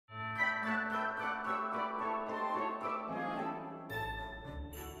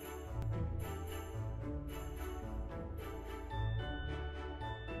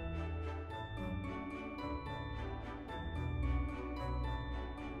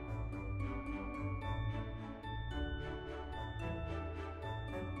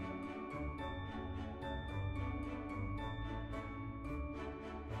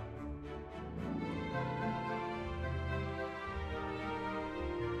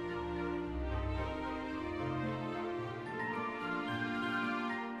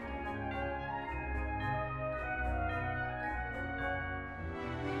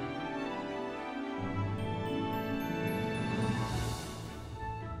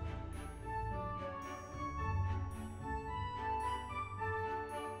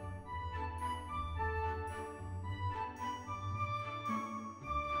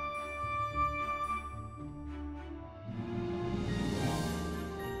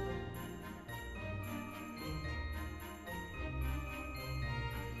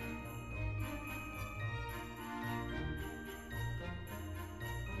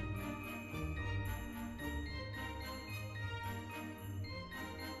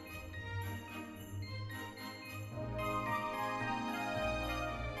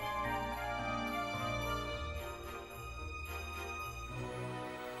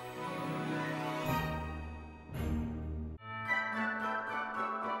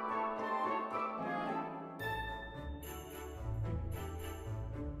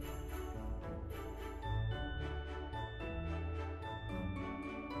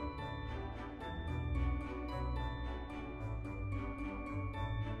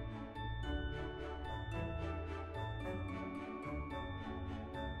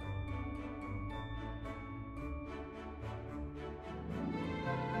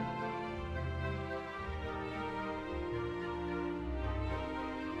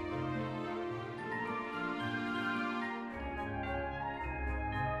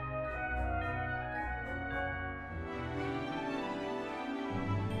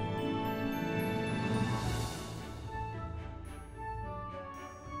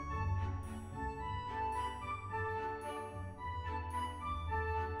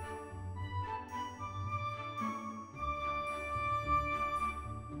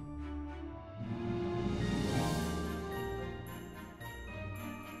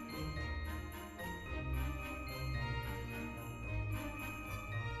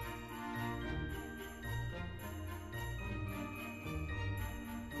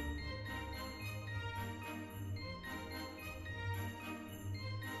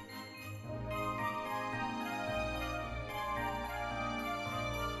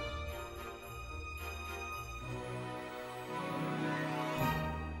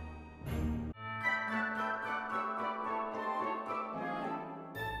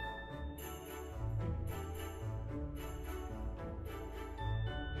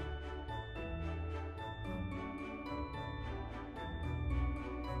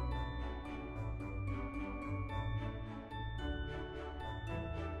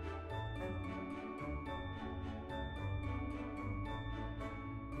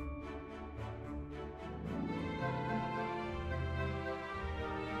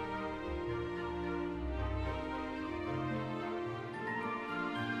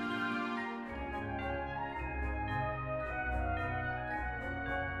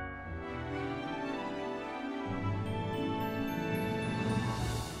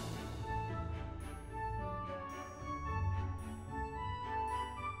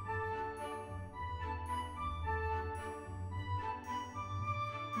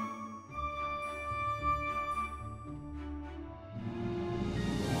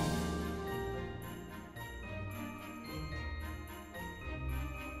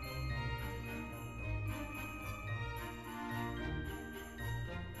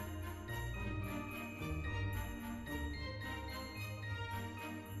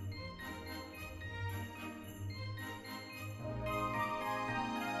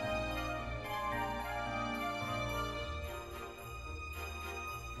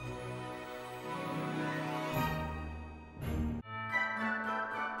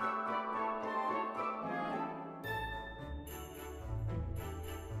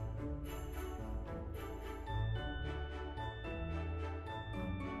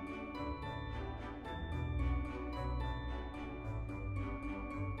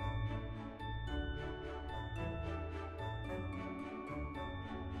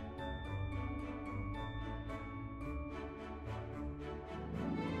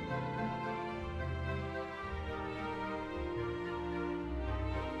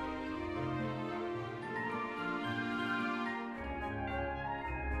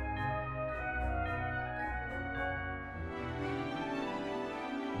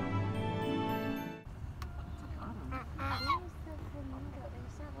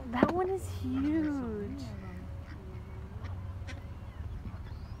is huge.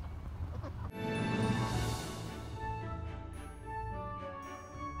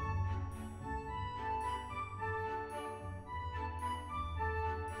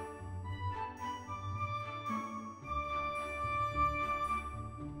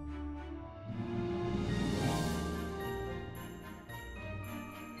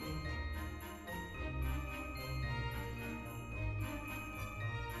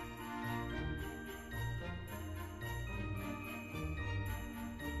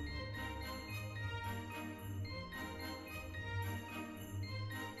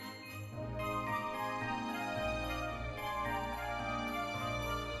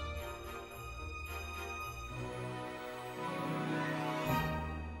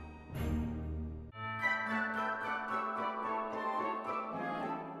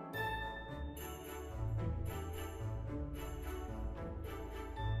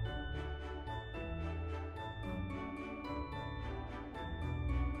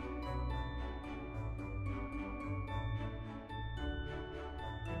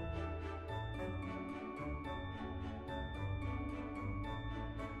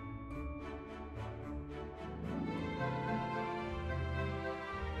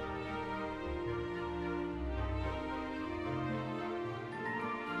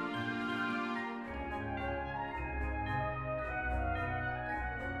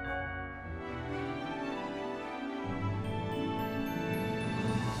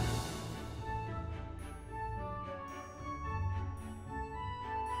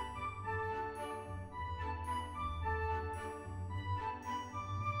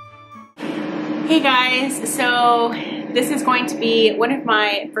 Hey guys, so this is going to be one of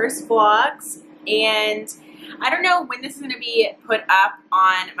my first vlogs, and I don't know when this is going to be put up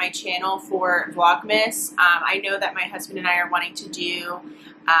on my channel for Vlogmas. I know that my husband and I are wanting to do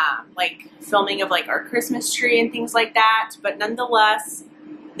like filming of like our Christmas tree and things like that, but nonetheless,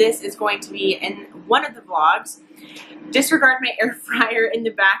 this is going to be in one of the vlogs. Disregard my air fryer in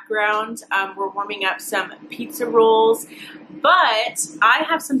the background. We're warming up some pizza rolls, but I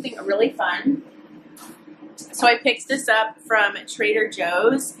have something really fun. So I picked this up from Trader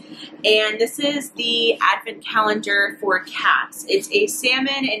Joe's, and this is the advent calendar for cats. It's a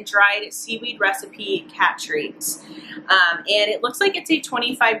salmon and dried seaweed recipe cat treat. And it looks like it's a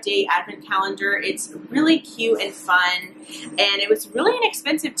 25-day advent calendar. It's really cute and fun, and it was really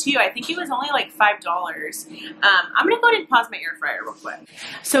inexpensive too. I think it was only like $5. I'm gonna go ahead and pause my air fryer real quick.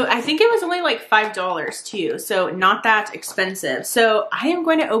 So I think it was only like $5 too, so not that expensive. So I am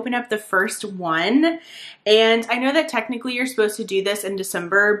going to open up the first one. And I know that technically you're supposed to do this in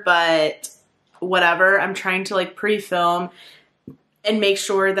December, but whatever. I'm trying to like pre-film and make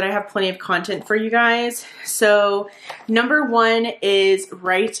sure that I have plenty of content for you guys. So number one is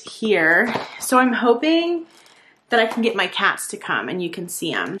right here. So I'm hoping that I can get my cats to come and you can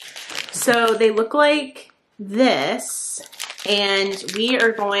see them. So they look like this, and we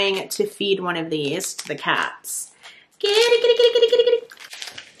are going to feed one of these to the cats. Kitty, kitty, kitty, kitty, kitty, kitty.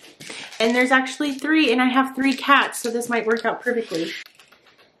 And there's actually 3, and I have 3 cats, so this might work out perfectly.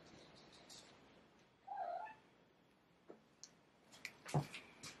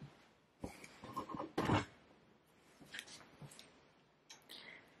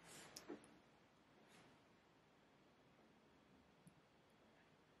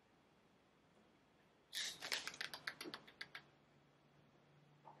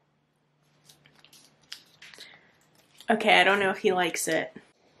 Okay, I don't know if he likes it.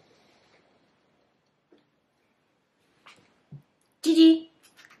 Gigi.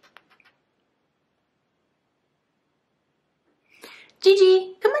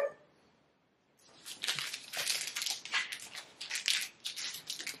 Gigi, come on.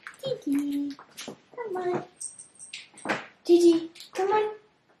 Gigi, come on. Gigi, come on.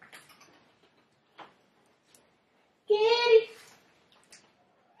 Kitty.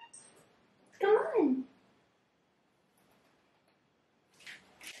 Come on.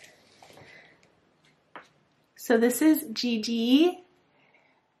 So this is Gigi,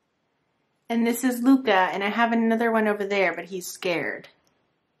 and this is Luca, and I have another one over there, but he's scared.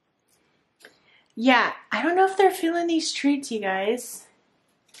 Yeah, I don't know if they're feeling these treats, you guys.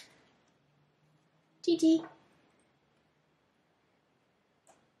 Gigi.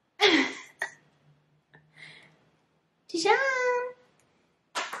 Dijon.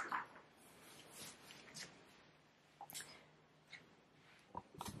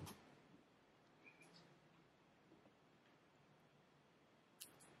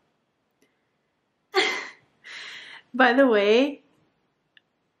 By the way,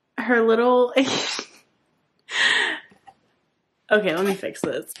 her little, Okay, let me fix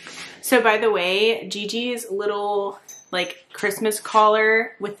this. So by the way, Gigi's little like Christmas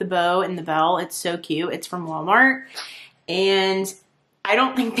collar with the bow and the bell, it's so cute. It's from Walmart. And I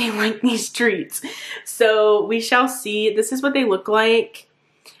don't think they like these treats. So we shall see. This is what they look like.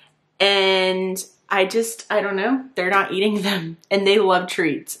 And I don't know. They're not eating them. And they love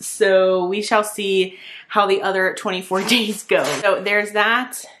treats. So we shall see how the other 24 days go. So there's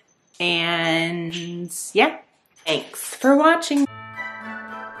that. And yeah, thanks for watching.